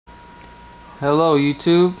Hello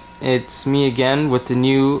YouTube, it's me again with the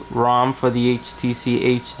new ROM for the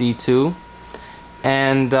HTC HD2,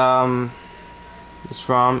 and this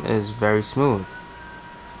ROM is very smooth.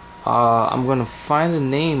 I'm gonna find the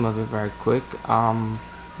name of it very quick.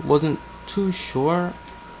 Wasn't too sure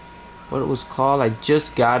what it was called. I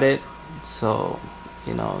just got it, so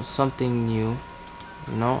you know, something new,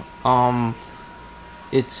 you know.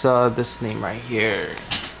 It's this name right here,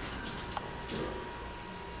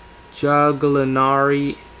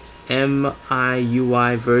 Jaguaralani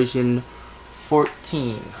MIUI version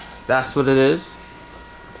 14. That's what it is.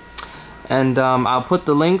 And I'll put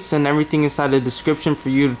the links and everything inside the description for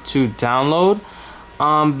you to download.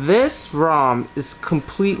 This ROM is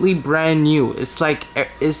completely brand new. It's like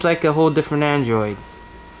a whole different Android.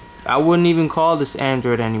 I wouldn't even call this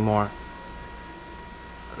Android anymore.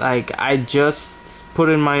 Like, I just put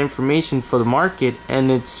in my information for the market and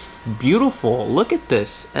it's beautiful. Look at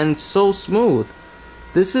this, and it's so smooth.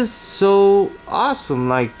 This is so awesome.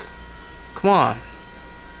 Like, come on,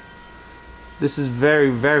 this is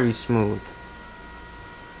very, very smooth,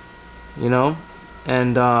 you know.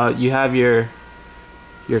 And you have your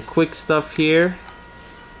quick stuff here.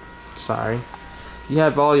 Sorry, you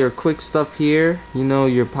have all your quick stuff here, you know,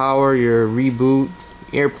 your power, your reboot,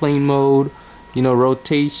 airplane mode, you know,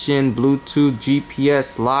 rotation, Bluetooth,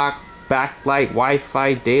 GPS, lock, backlight,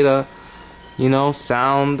 Wi-Fi, data, you know,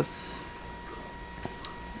 sound,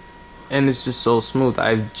 and it's just so smooth.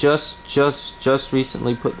 I've just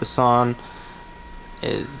recently put this on.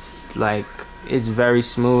 It's very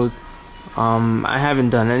smooth. I haven't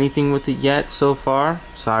done anything with it yet so far.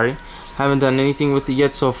 Haven't done anything with it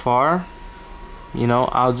yet so far. You know,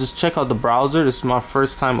 I'll just check out the browser. This is my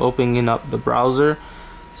first time opening up the browser,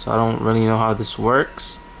 so I don't really know how this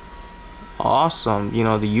works. Awesome, you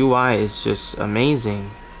know, the UI is just amazing.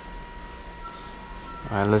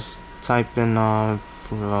 Alright, let's type in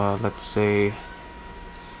let's say,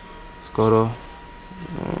 let's go to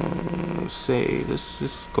let's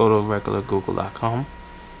just go to regular google.com.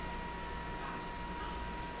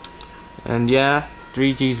 and yeah,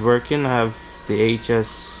 3G's working. I have the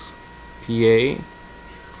HSPA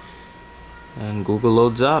and Google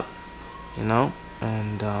loads up, you know.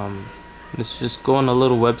 And let's just go on a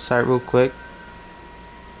little website real quick.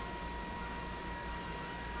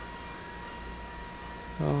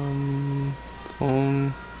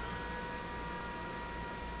 Phone.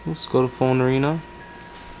 Let's go to Phone Arena.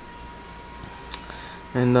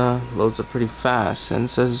 And loads up pretty fast. And it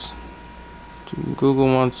says Google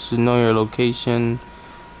wants to know your location.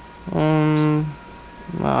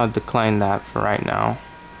 I'll decline that for right now.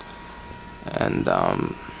 And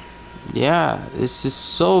yeah, it's just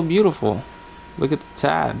so beautiful. Look at the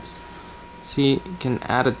tabs. See, you can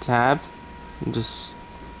add a tab and just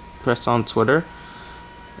press on Twitter,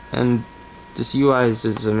 and this UI is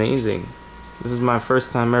just amazing. This is my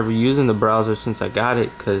first time ever using the browser since I got it,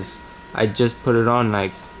 because I just put it on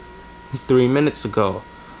like 3 minutes ago,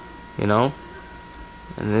 you know.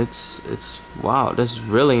 And it's wow, that's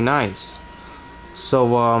really nice.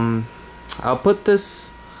 So I'll put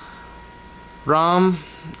this ROM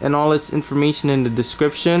and all its information in the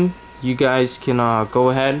description. You guys can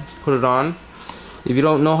go ahead, put it on. If you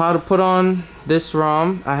don't know how to put on this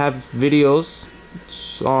ROM, I have videos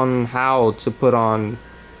on how to put on,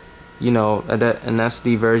 you know, an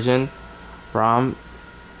SD version ROM.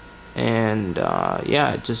 And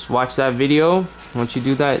yeah, just watch that video. Once you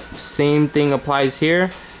do that, same thing applies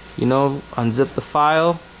here. You know, unzip the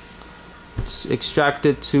file, extract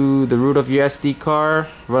it to the root of your SD card,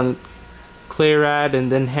 run clear-add,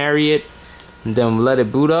 and then Harriet, and then let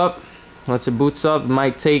it boot up. Once it boots up, it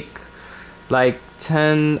might take like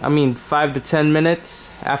 5 to 10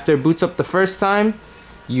 minutes. After it boots up the first time,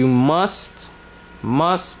 you must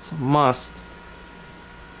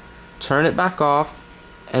turn it back off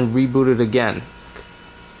and reboot it again,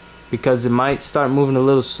 because it might start moving a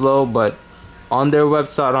little slow. But on their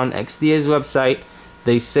website, on XDA's website,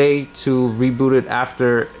 they say to reboot it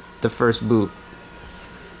after the first boot.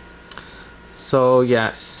 So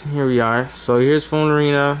yes, here we are. So here's Phone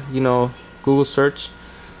Arena, you know, Google search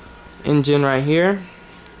engine right here.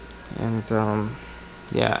 And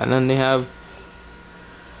yeah, and then they have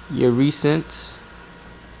your recent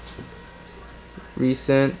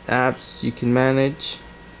apps you can manage.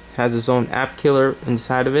 Has its own app killer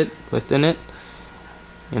inside of it, within it,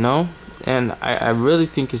 you know. And I really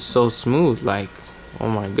think it's so smooth. Like, oh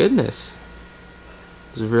my goodness,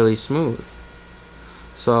 it's really smooth.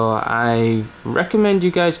 So I recommend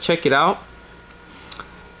you guys check it out.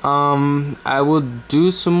 I will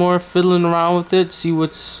do some more fiddling around with it, see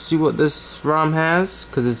what this ROM has,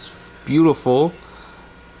 because it's beautiful.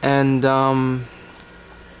 and I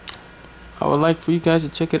would like for you guys to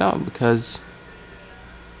check it out, because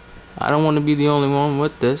I don't want to be the only one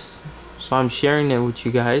with this, so I'm sharing it with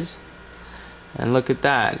you guys. And look at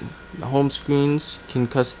that, the home screens can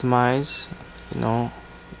customize, you know,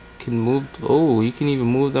 can move. Oh, you can even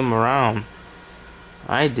move them around.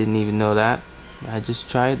 I didn't even know that. I just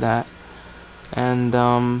tried that. And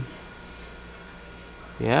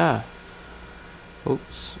yeah,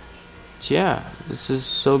 oops, yeah, this is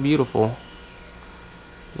so beautiful,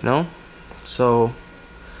 you know. So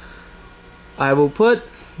I will put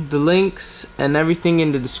the links and everything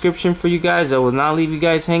in the description for you guys. I will not leave you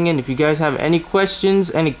guys hanging. If you guys have any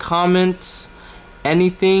questions, any comments,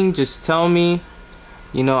 anything, just tell me.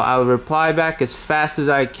 You know, I'll reply back as fast as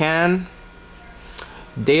I can.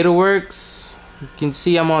 Data works. You can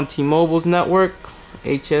see I'm on T-Mobile's network,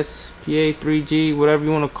 HSPA 3G, whatever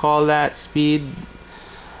you want to call that, speed.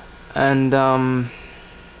 And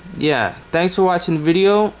yeah, thanks for watching the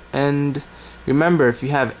video. And remember, if you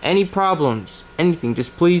have any problems, anything,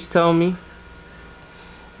 just please tell me.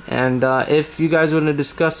 And if you guys want to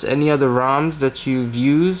discuss any other ROMs that you've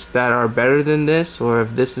used that are better than this, or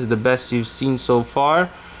if this is the best you've seen so far,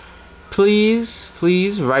 please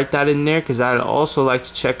write that in there, because I'd also like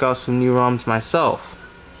to check out some new ROMs myself.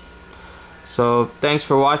 So thanks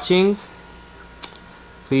for watching.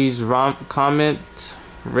 Please comment,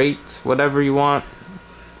 rate, whatever you want,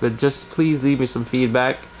 but just please leave me some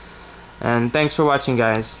feedback. And thanks for watching,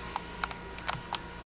 guys.